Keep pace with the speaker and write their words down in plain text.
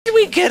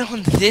we get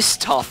on this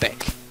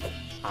topic?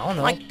 I don't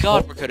know. My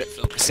god, we're good at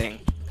focusing.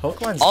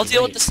 Pokemon's I'll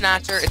deal with great. the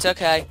snatcher, it's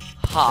okay.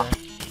 Ha.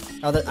 Okay.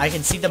 Oh, I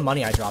can see the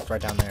money I dropped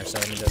right down there, so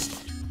let me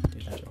just do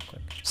that real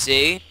quick.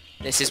 See?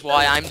 This is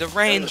why I'm the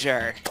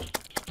ranger.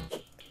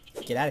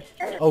 Get out of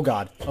here. Oh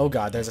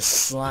god, there's a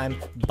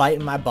slime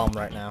biting my bum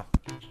right now.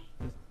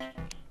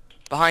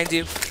 Behind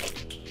you.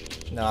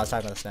 No, I was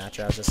talking about the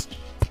Snatcher, I was just...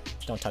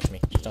 Don't touch me.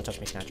 Don't touch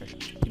me, Snatcher.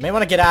 You may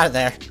want to get out of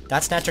there.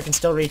 That Snatcher can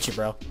still reach you,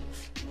 bro.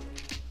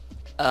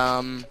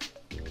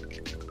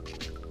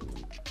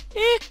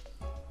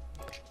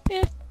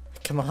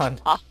 Come on.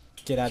 Huh?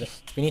 Get out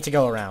of... We need to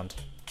go around.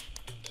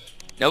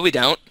 No, we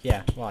don't.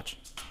 Yeah, watch.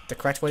 The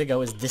correct way to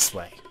go is this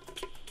way.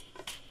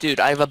 Dude,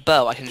 I have a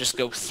bow. I can just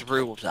go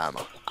through them.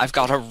 I've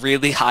got a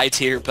really high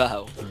tier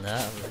bow.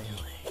 Not really.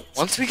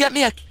 Once we get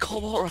me a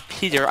cobalt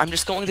repeater, I'm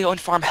just going to go and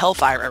farm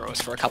hellfire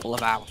arrows for a couple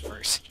of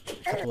hours.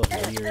 Couple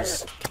of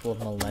years. Couple of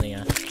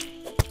millennia.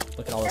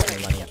 Look at all those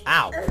millennia.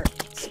 Ow!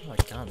 It's not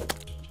a gun.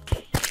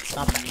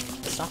 Stop that.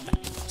 Stop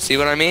that. See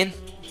what I mean?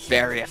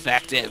 Very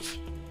effective.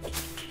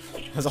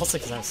 It was also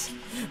because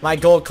my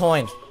gold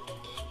coin.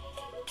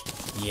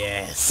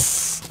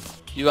 Yes.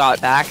 You got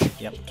it back?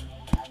 Yep.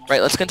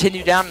 Right, let's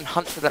continue down and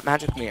hunt for that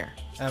magic mirror.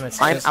 I'm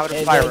out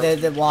of fire.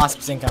 The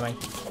wasp's incoming.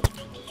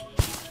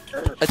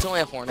 It's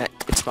only a hornet.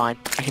 It's fine.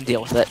 I can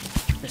deal with it.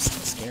 They're so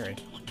scary.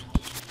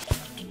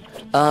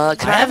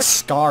 Can I have a...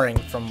 scarring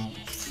from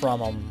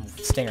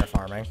stinger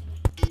farming.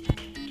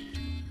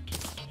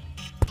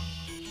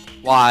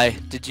 Why?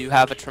 Did you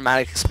have a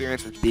traumatic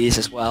experience with bees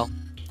as well?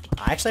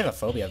 I actually have a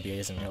phobia of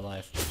bees in real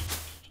life.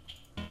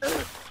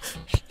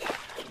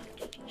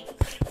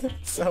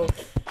 So,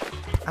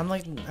 I'm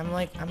like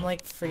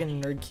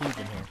friggin' nerd cube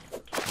in here.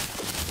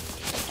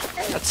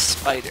 That's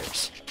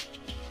spiders.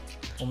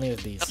 Only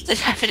with bees. That's the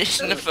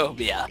definition of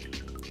phobia.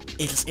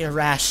 It's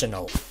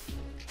irrational.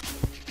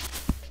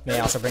 May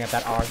I also bring up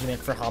that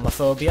argument for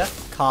homophobia?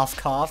 Cough,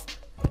 cough.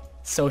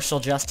 Social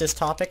justice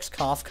topics?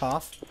 Cough,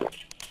 cough.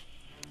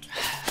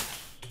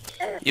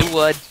 You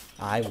would.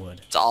 I would.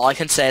 That's all I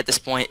can say at this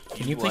point.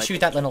 Can you please shoot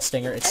that little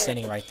stinger? It's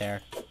standing right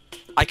there.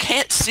 I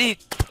can't see.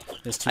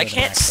 There's two I of them,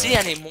 can't see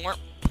actually. anymore.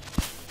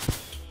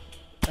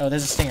 Oh,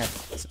 there's a stinger.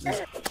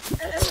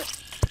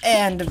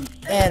 And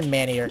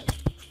man-eater.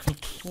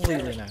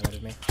 Completely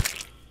annihilated me.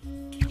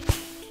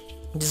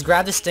 Just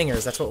grab the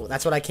stingers. That's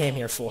what I came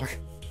here for.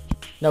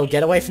 No,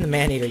 get away from the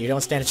man-eater. You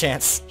don't stand a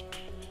chance.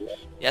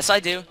 Yes, I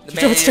do. The You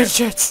don't stand a man-eater.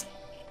 chance.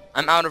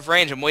 I'm out of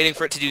range. I'm waiting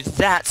for it to do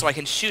that so I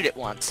can shoot it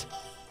once.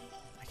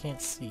 I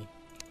can't see.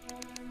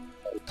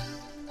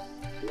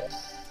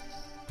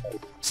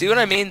 See what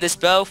I mean? This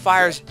bow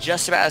fires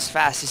just about as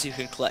fast as you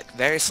can click.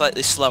 Very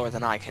slightly slower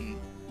than I can.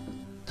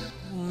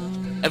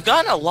 I've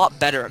gotten a lot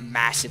better at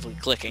massively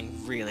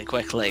clicking really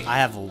quickly. I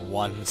have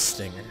one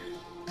stinger.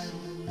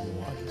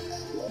 One.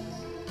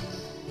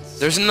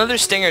 There's another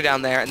stinger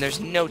down there, and there's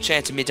no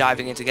chance of me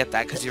diving in to get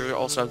that because you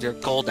also have your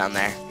gold down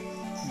there.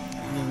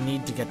 You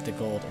need to get the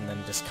gold and then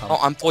just come. Oh,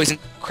 I'm poisoned.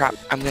 Crap,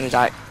 I'm gonna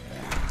die.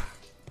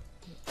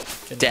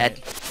 Good Dead.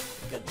 night.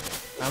 Good night.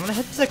 I'm gonna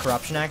head to the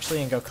corruption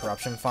actually and go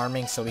corruption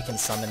farming so we can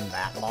summon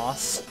that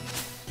boss.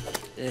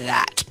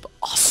 That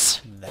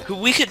boss. That. Who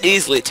we could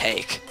easily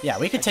take. Yeah,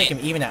 we could take him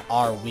even at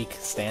our weak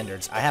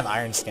standards. I have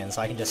iron skin,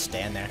 so I can just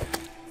stand there.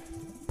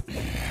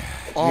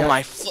 Oh, Yeah.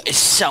 my foot is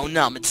so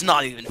numb, it's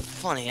not even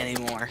funny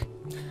anymore.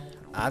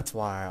 That's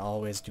why I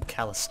always do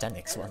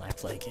calisthenics when I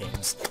play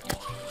games.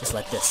 Just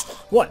like this.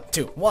 1,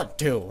 2, 1,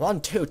 2,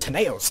 1, 2,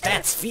 tornadoes,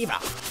 dance, fever!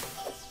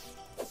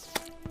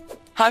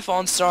 Hi,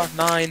 Fallen Star.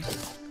 9.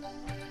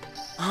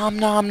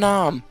 Nom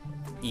nom.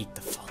 Eat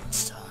the fallen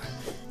star.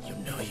 You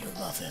know you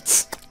love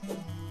it.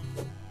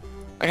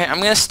 Okay, I'm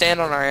gonna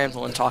stand on our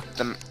anvil and talk to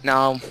them.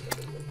 No.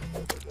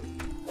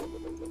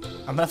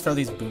 I'm gonna throw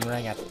this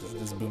boomerang at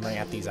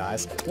these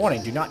eyes.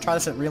 Warning, do not try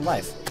this in real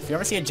life. If you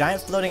ever see a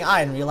giant floating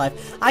eye in real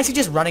life, I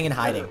suggest running and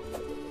hiding.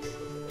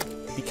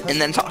 Because And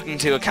then talking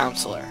to a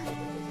counselor.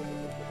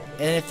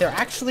 and if they're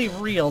actually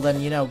real,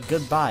 then, you know,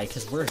 goodbye,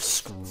 because we're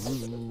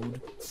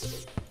screwed.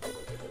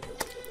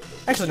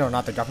 Actually, no,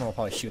 not the government will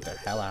probably shoot the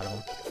hell out of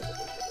them.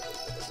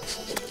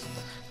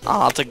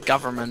 Ah, the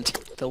government.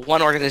 The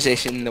one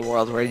organization in the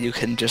world where you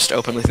can just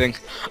openly think,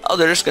 oh,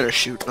 they're just gonna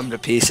shoot them to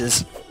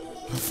pieces.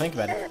 Think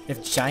about it.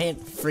 If giant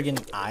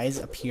friggin' eyes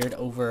appeared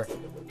over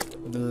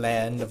the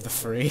land of the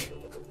free,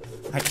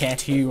 I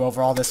can't hear you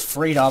over all this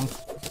freedom.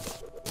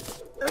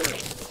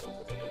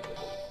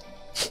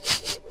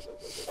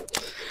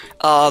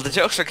 The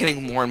jokes are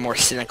getting more and more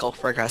cynical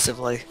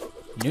progressively.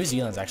 New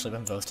Zealand's actually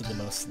been voted the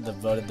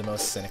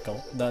most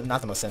cynical. Not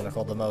the most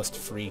cynical, the most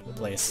free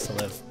place to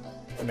live.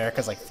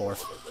 America's like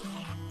 4th.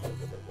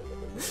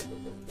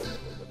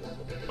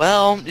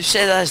 Well, you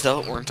say that as though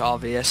it weren't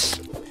obvious.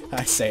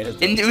 I say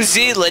it. In New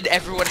Zealand,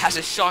 everyone has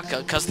a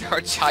shotgun because there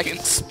are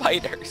giant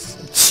spiders.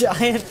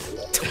 Giant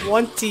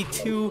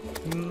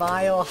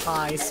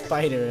 22-mile-high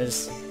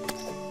spiders.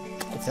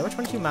 If there were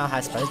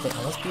 22-mile-high spiders, they'd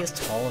almost be as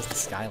tall as the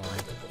skyline.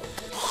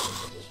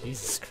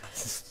 Jesus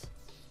Christ.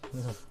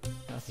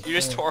 You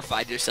just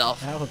horrified yourself.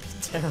 That would be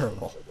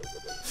terrible.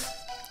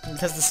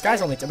 because the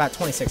sky's only about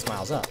 26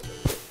 miles up,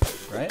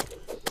 right?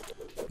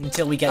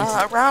 Until we get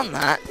around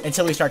that.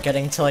 until we start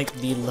getting to like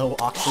the low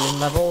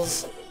oxygen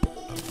levels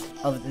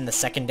in the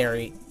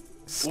secondary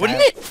sky.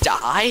 Wouldn't it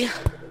die?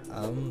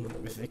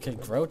 If it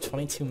could grow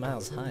 22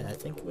 miles high, I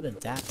think it would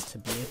adapt to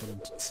be able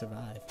to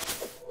survive.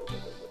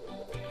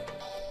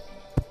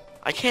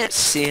 I can't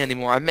see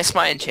anymore. I miss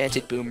my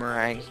enchanted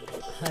boomerang.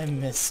 I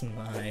miss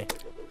my...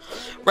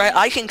 Right,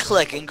 I can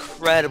click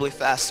incredibly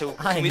fast, so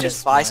can we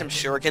just buy mine. some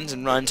shurikens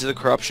and run to the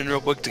corruption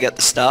real quick to get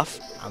the stuff?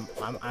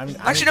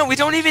 Actually, no. no, we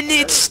don't even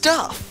need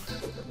stuff!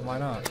 Why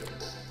not?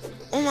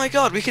 Oh my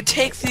god, we could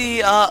take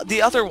the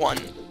other one.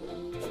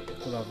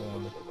 What other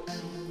one?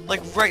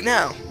 Like, right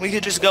now. We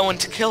could just go and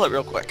kill it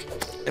real quick.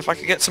 If I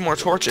could get some more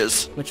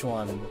torches. Which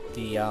one?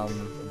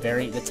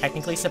 The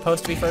technically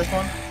supposed to be first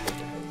one?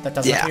 That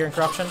doesn't appear in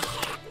corruption?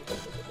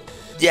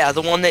 Yeah,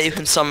 the one that you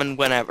can summon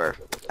whenever,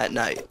 at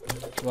night.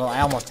 Well, I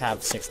almost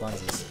have 6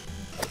 lenses.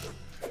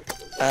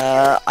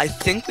 I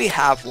think we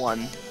have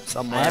one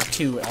somewhere. I have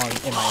 2 in my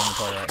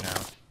inventory right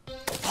now.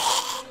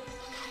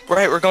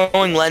 Right, we're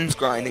going lens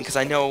grinding, because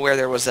I know where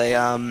there was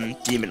a,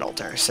 demon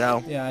altar,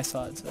 so... Yeah, I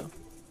saw it too.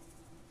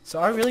 So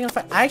are we really gonna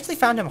fight? I actually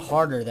found him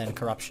harder than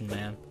Corruption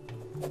Man.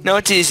 No,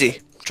 it's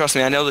easy. Trust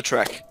me, I know the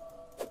trick.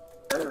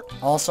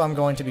 Also, I'm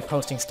going to be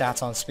posting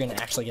stats on screen and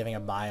actually giving a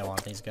bio on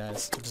these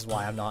guys, which is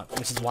why I'm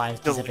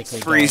specifically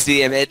Freeze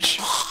the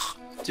image.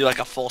 Do like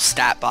a full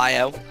stat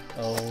bio.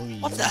 Oh,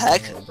 What the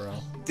heck? bro.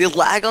 The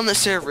lag on the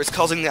server is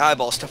causing the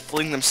eyeballs to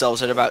fling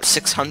themselves at about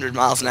 600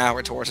 miles an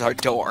hour towards our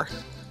door.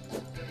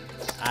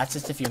 That's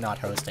just if you're not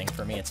hosting.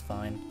 For me, it's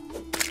fine.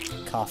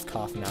 Cough,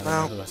 cough, now they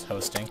know who is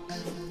hosting.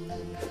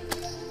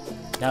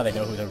 Now they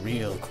know who the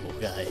real cool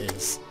guy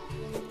is.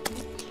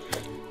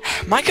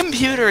 My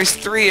computer is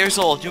 3 years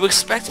old. You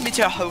expect me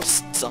to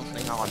host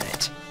something on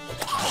it?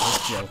 I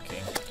was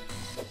joking.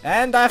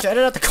 And I have to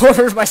edit out the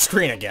corner of my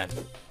screen again.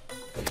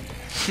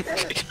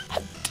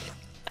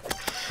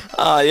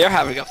 You're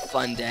having a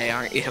fun day,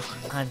 aren't you?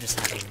 I'm just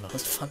having the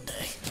most fun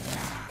day.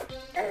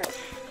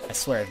 I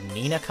swear, if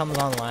Nina comes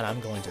online, I'm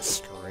going to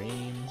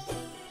scream.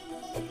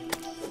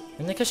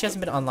 And because she hasn't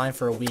been online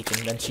for a week,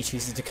 and then she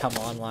chooses to come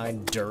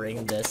online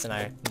during this, and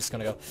I'm just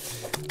gonna go...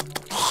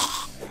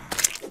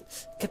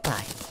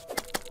 Goodbye.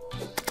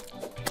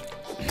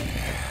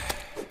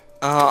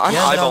 I'm You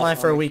haven't been online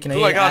for a week, and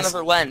I got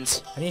another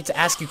lens. I need to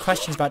ask you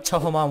questions about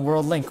Tohomon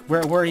World Link.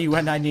 Where were you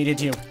when I needed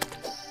you?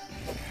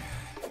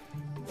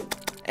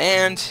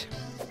 And...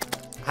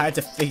 I had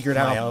to figure it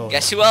out.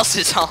 Guess who else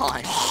is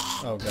on?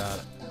 Oh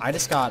god. I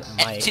just got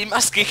Mike. T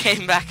Muskie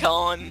came back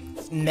on.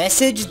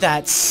 Message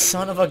that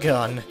son of a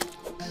gun.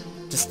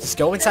 Just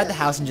go inside the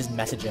house and just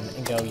message him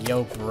and go,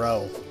 yo,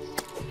 bro.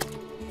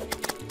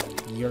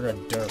 You're a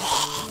derp.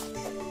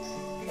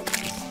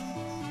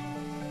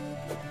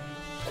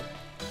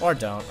 Or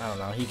don't. I don't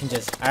know. He can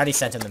just... I already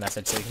sent him the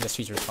message, so he can just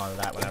choose to respond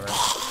to that whenever.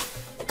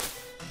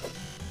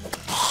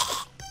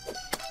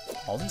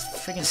 All these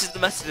freaking... This is the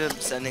message I'm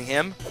sending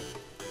him.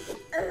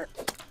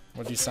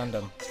 What'd you send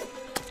him?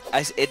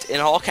 It's in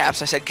all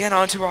caps. I said, "Get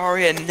on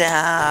Terraria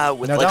now!"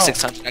 with No, like don't.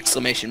 600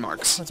 exclamation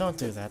marks. No, don't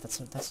do that.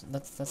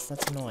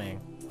 That's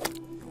annoying.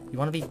 You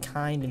want to be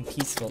kind and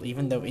peaceful,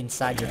 even though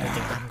inside you're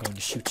thinking, I'm going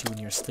to shoot you in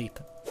your sleep.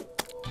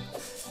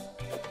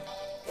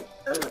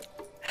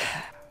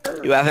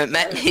 You haven't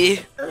met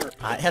me.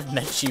 I have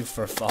met you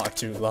for far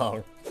too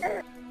long.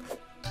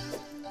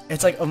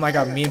 It's like, oh my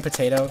god, me and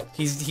Potato,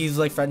 he's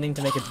like threatening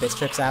to make a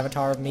Bistrix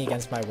avatar of me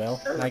against my will,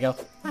 and I go,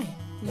 hi.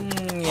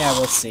 Yeah,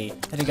 we'll see.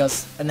 And he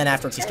goes, and then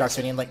afterwards he starts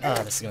reading, I'm like,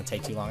 oh, this is gonna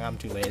take too long, I'm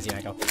too lazy, and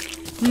I go,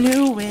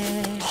 knew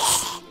it.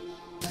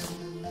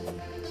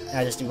 And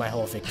I just do my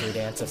whole victory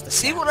dance of the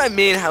See snap. what I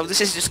mean? How this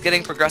is just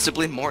getting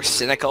progressively more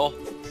cynical.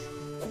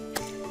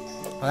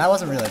 Well, that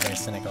wasn't really very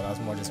cynical, that was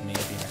more just me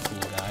being a cool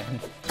guy, and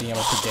being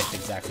able to predict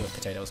exactly what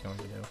Potato was going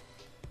to do.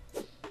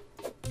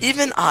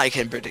 Even I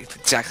can predict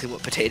exactly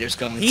what Potato's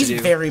going to do. He's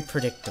very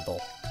predictable.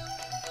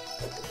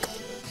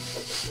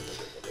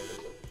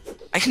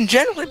 I can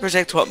generally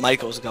predict what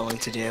Michael's going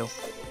to do.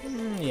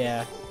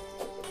 Yeah.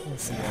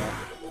 Let's see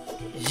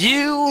that.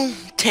 You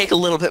take a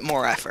little bit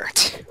more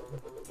effort.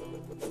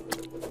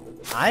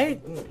 I'm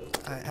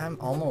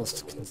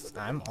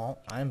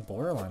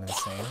borderline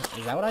insane.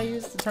 Is that what I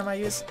use? The term I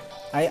use?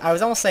 I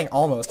was almost saying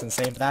almost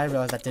insane, but then I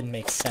realized that didn't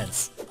make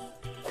sense.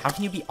 How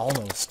can you be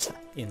almost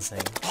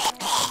insane?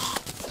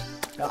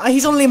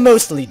 He's only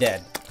mostly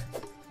dead.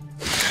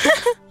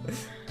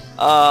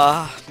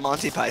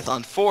 Monty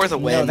Python for the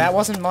win. No, that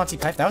wasn't Monty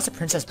Python. That was The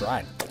Princess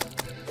Bride.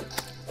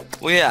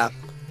 Well, yeah.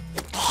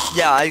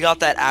 Yeah, I got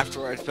that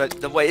afterwards,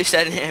 but the way you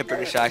said it in a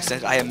British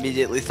accent, I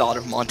immediately thought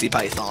of Monty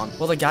Python.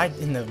 Well, the guy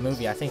in the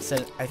movie, I think,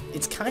 said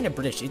it's kind of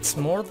British. It's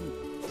more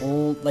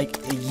old, like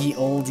ye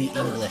olde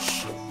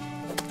English.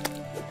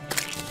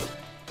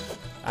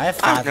 I have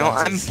 5 I don't know,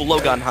 I'm lenses.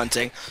 blowgun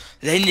hunting.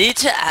 They need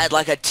to add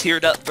like a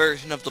tiered up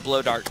version of the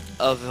blow dart,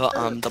 of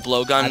the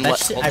blowgun.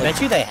 I bet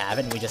you they have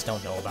it and we just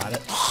don't know about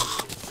it.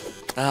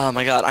 Oh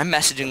my god, I'm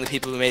messaging the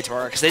people who made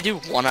Terraria, because they do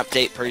one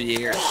update per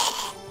year.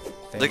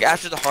 Like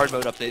after the hard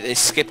mode update, they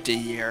skipped a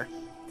year.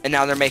 And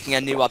now they're making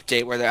a new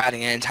update where they're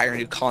adding an entire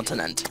new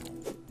continent.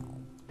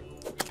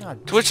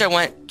 God. To which I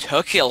went,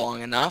 took you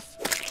long enough.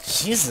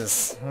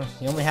 Jesus.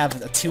 You only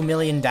have 2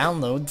 million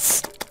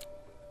downloads.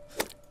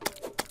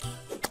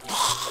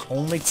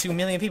 Only 2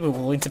 million people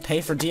willing to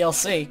pay for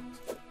DLC.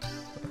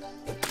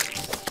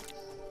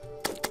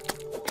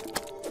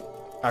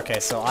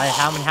 Okay, so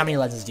how many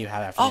lenses do you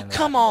have after the Oh, end of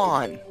come that?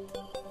 on!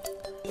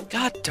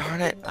 God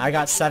darn it. I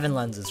got 7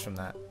 lenses from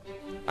that.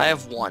 I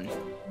have 1.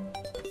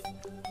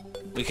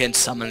 We can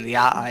summon the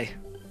eye.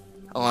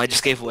 Oh, I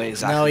just gave away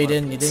exactly. No, you what it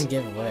didn't. You is. didn't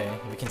give away.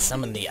 We can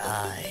summon the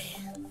eye.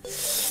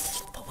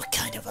 But what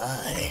kind of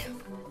eye?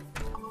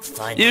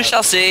 Find You out.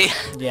 shall see.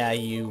 Yeah,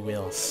 you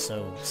will.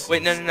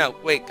 Wait, no.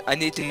 Wait, I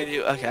need to give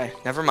you. Okay,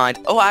 never mind.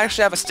 Oh, I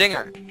actually have a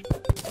stinger.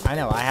 I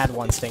know. I had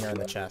 1 stinger in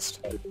the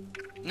chest.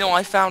 No,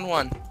 I found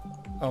one.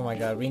 Oh my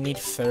god, we need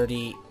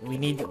 30. We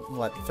need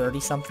what? 30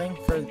 something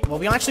for? Well,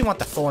 we actually want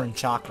the thorn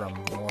chakram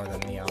more than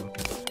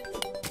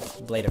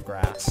the blade of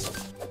grass.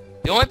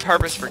 The only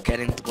purpose for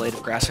getting the blade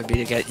of grass would be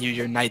to get you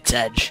your knight's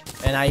edge.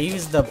 And I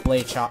use the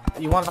blade chak.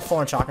 You want the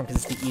thorn chakram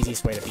because it's the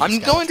easiest way to beat. I'm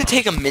going to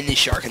take a mini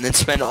shark and then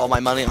spend all my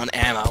money on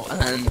ammo,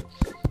 and then.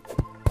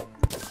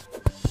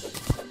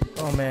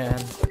 Oh man,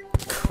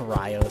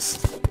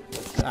 Cryos.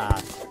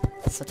 Ah,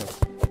 that's such a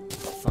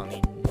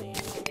funny name.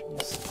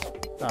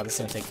 Oh, this is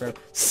gonna take forever.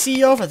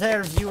 See over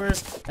there,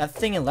 viewers. That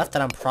thing in left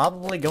that I'm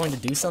probably going to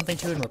do something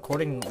to in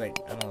recording. Like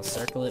I don't know,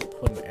 circle it,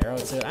 put an arrow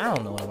to it. I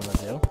don't know what I want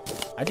to do.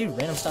 I do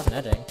random stuff in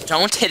editing.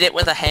 Don't hit it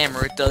with a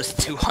hammer. It does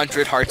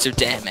 200 hearts of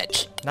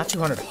damage. Not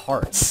 200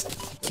 hearts.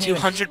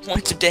 200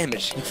 points of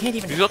damage. You can't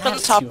even. If you look on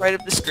the top right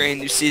of the screen,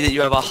 you see that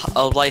you have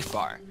a life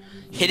bar.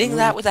 Hitting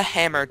that with a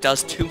hammer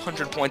does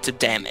 200 points of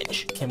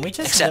damage. Can we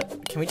just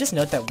can we just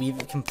note that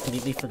we've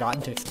completely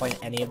forgotten to explain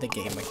any of the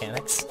game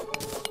mechanics?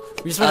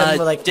 We just went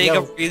over like, dig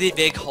yo, a really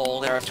big hole.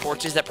 There are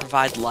torches that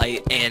provide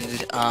light, and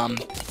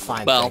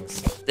find well,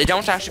 things. they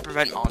don't actually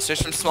prevent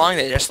monsters from spawning.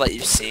 They just let you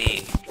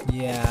see.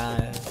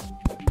 Yeah,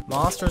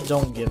 monsters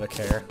don't give a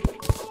care.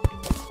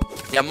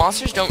 Yeah,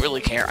 monsters don't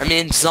really care. I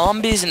mean,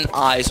 zombies and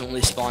eyes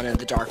only spawn in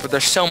the dark, but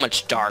there's so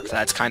much dark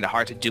that it's kind of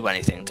hard to do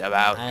anything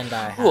about. And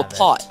I have Ooh, a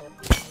pot.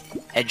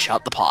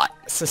 Headshot the pot.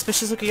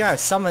 Suspicious looking eye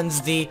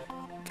summons the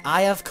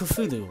Eye of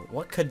Cthulhu.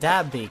 What could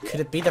that be?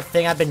 Could it be the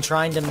thing I've been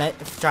trying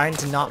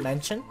to not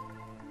mention?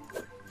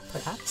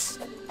 Perhaps.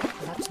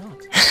 Perhaps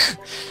not.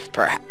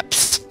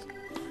 Perhaps.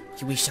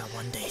 We shall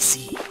one day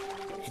see,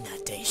 and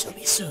that day shall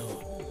be soon.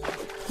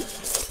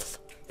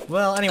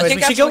 Well, anyways, I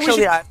think we should after go. we kill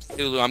the Eye of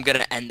Cthulhu, I'm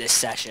gonna end this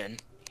session.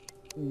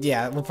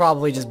 Yeah, we'll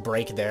probably just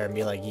break there and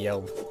be like, yo.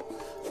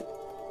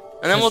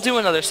 And then we'll do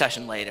another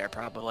session later,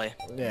 probably.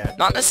 Yeah.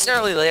 Not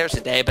necessarily later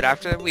today, but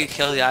after we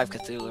kill the Eye of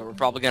Cthulhu, we're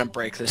probably gonna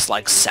break this,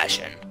 like,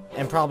 session.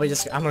 And probably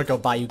just, I'm gonna go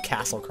buy you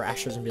Castle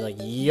Crashers and be like,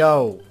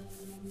 yo.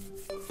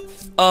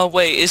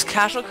 Wait, is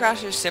Castle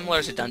Crashers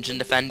similar to Dungeon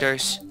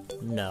Defenders?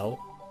 No.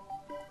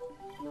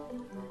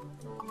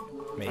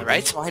 Maybe.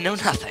 Alright, so I know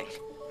nothing.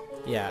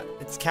 Yeah,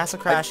 it's Castle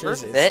I've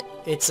Crashers. heard of it.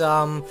 It's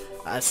a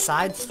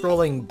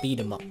side-scrolling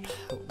beat-em-up.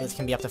 This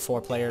can be up to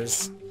 4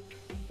 players.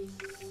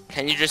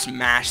 Can you just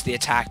mash the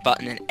attack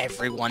button and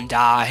everyone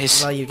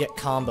dies? Well, you get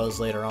combos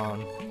later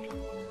on.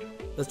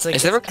 It's like,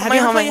 Is there a have you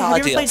ever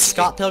Kamehameha played DLC?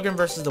 Scott Pilgrim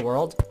vs. the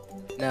World?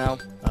 No.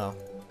 Oh.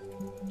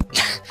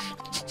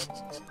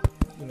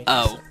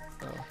 Oh.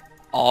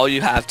 All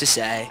you have to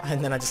say.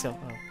 And then I just go,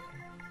 oh.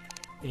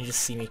 And you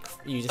just see me,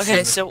 you just see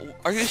Okay, me. so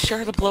are you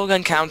sure the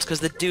blowgun counts? Because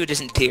the dude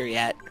isn't here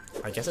yet.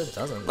 I guess it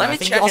doesn't. Let I me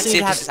think check you and also see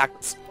need if to this is have,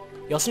 active.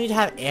 you also need to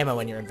have ammo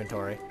in your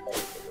inventory.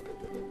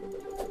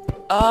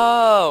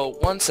 Oh,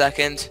 1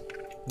 second.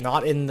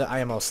 Not in the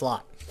IMO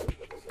slot.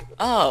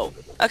 Oh,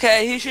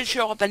 okay, he should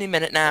show up any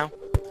minute now.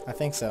 I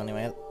think so,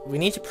 anyway. We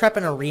need to prep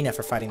an arena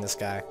for fighting this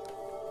guy.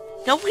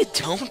 No, we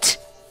don't.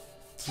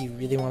 Do you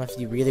really want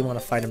to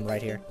fight him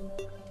right here?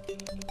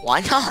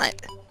 Why not?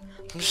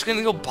 I'm just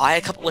gonna go buy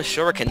a couple of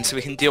shurikens so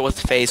we can deal with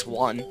phase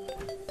 1.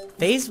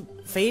 Phase,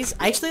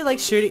 I actually like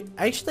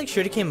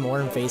shuriken more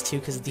in phase 2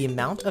 because the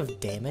amount of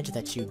damage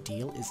that you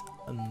deal is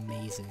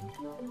amazing.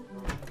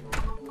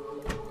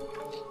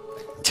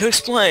 To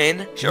explain,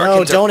 shurikens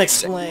No, don't are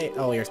explain.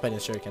 Oh, you're explaining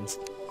the shurikens.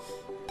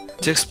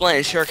 To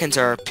explain, shurikens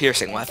are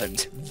piercing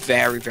weapons.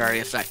 Very, very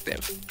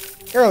effective.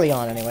 Early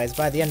on, anyways.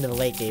 By the end of the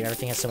late game,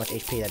 everything has so much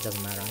HP that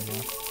doesn't matter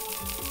anymore.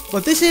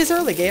 But this is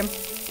early game.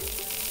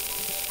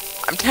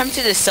 I'm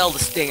tempted to sell the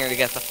stinger to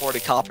get the 40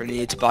 copper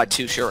needed to buy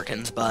 2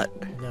 shurikens, but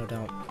No,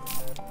 don't.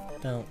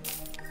 Don't.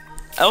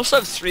 I also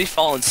have 3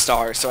 fallen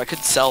stars, so I could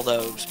sell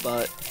those,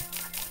 but...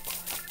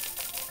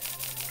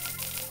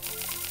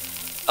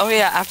 Oh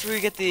yeah, after we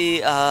get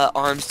the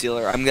arms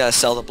dealer, I'm gonna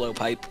sell the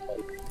blowpipe.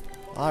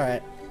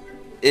 Alright.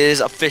 It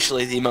is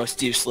officially the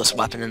most useless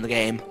weapon in the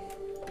game.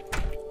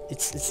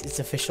 It's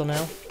official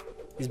now?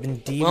 He's been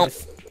deemed Well-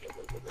 with...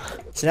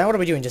 So now what are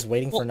we doing? Just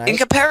waiting for In night?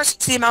 comparison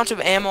to the amount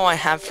of ammo I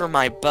have for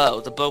my bow,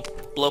 the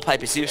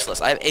blowpipe is useless.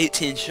 I have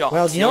 18 shots.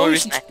 Well, you know The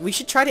what only we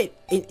should try to...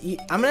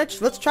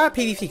 let's try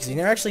PvP, because we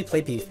never actually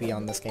played PvP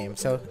on this game.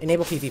 So,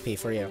 enable PvP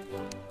for you.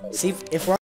 See if we're